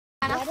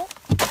get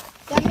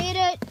it? Want me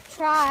to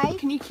try?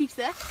 Can you kick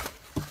there?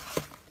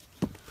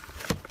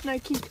 No,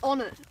 kick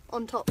on it,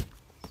 on top.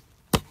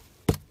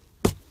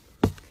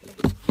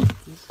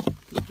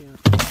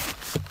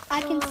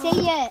 I can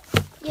see it.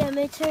 Yeah,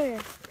 me too.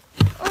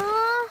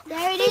 Oh,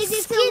 there it is.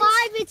 It's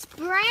alive. It's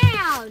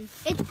brown.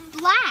 It's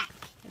black.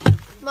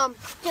 Mum.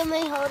 Can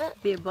we hold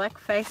it? Be a black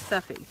face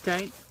suffix.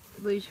 Don't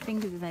lose your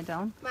fingers in there,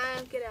 Don.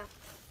 Man, get out.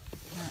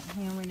 Right,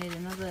 hang on, we need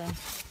another.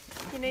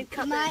 You need to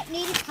cut Might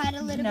need to cut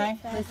a little No, bit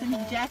further.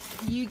 listen, Jack,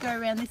 you go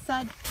around this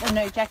side. Oh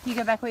no, Jack, you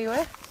go back where you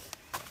were.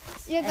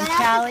 You're And gonna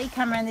Charlie,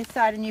 come around this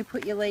side and you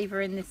put your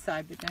lever in this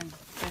side, but don't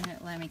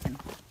hurt Lammican.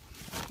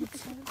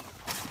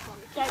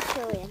 Don't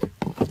kill him.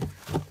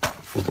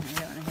 You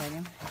don't want to hurt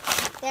him.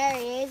 There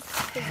he is.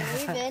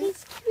 He's moving.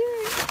 He's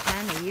cute.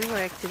 Hannah, you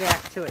worked it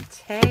out to a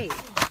T.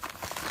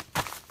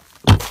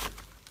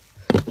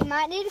 You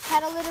might need to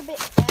cut a little bit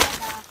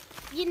further.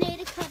 You need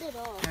to cut it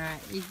off.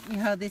 Alright, you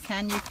hold this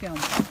hand, you film.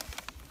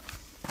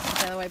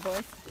 Get the way,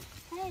 boys.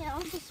 Hey,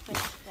 I'll just switch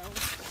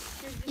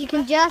those. You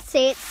can just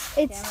see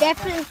it's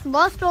definitely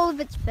lost all of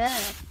its fur.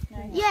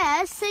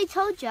 Yeah, see,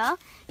 told ya.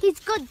 He's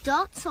got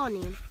dots on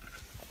him.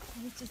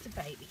 He's just a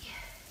baby.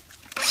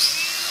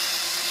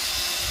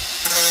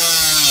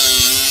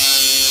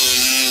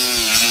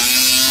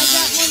 I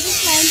don't want this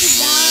man to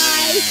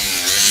die.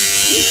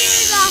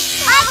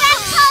 I'm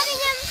just holding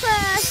him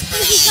first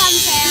when he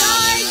comes out. No,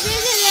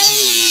 this is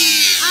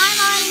I'm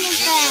holding him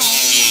first.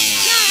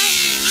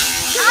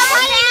 No, I'm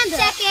holding him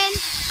second.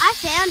 I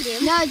found him.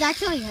 No, it's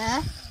actually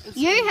her.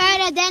 You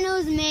heard her, then it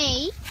was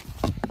me.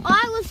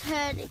 I was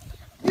hurting.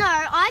 No,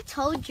 I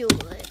told you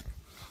it.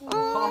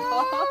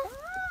 Oh,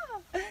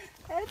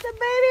 it's a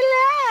baby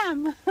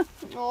lamb.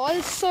 Oh,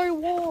 it's so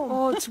warm.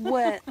 Oh, it's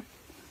wet.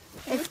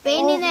 It's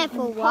been in there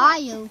for a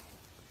while.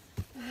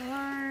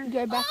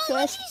 Go back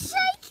first. It's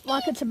shaking.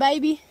 Like it's a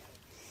baby.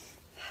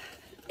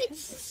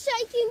 It's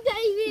shaking,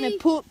 baby.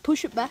 Now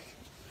push it back.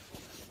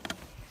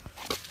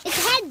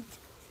 Its head.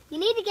 You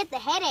need to get the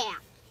head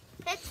out.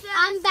 It's first.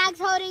 I'm Bags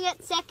holding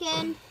it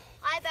second.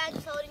 I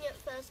bagged holding it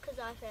first because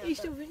I found Are you it.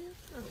 still videoing?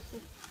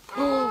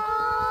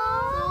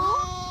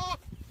 Oh.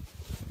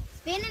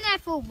 It's been in there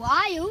for a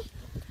while.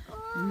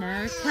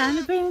 No, it can't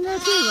have been in there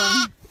too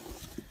long.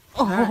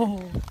 Oh.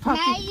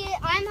 Okay,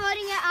 I'm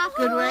holding it up.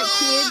 Good work,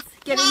 kids.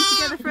 Getting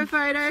together for a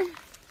photo.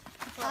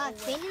 Oh,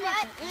 it's been in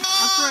there.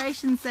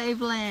 Operation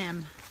Save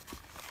Lamb.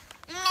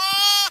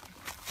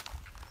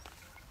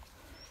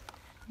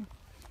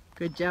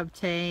 Good job,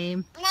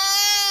 team.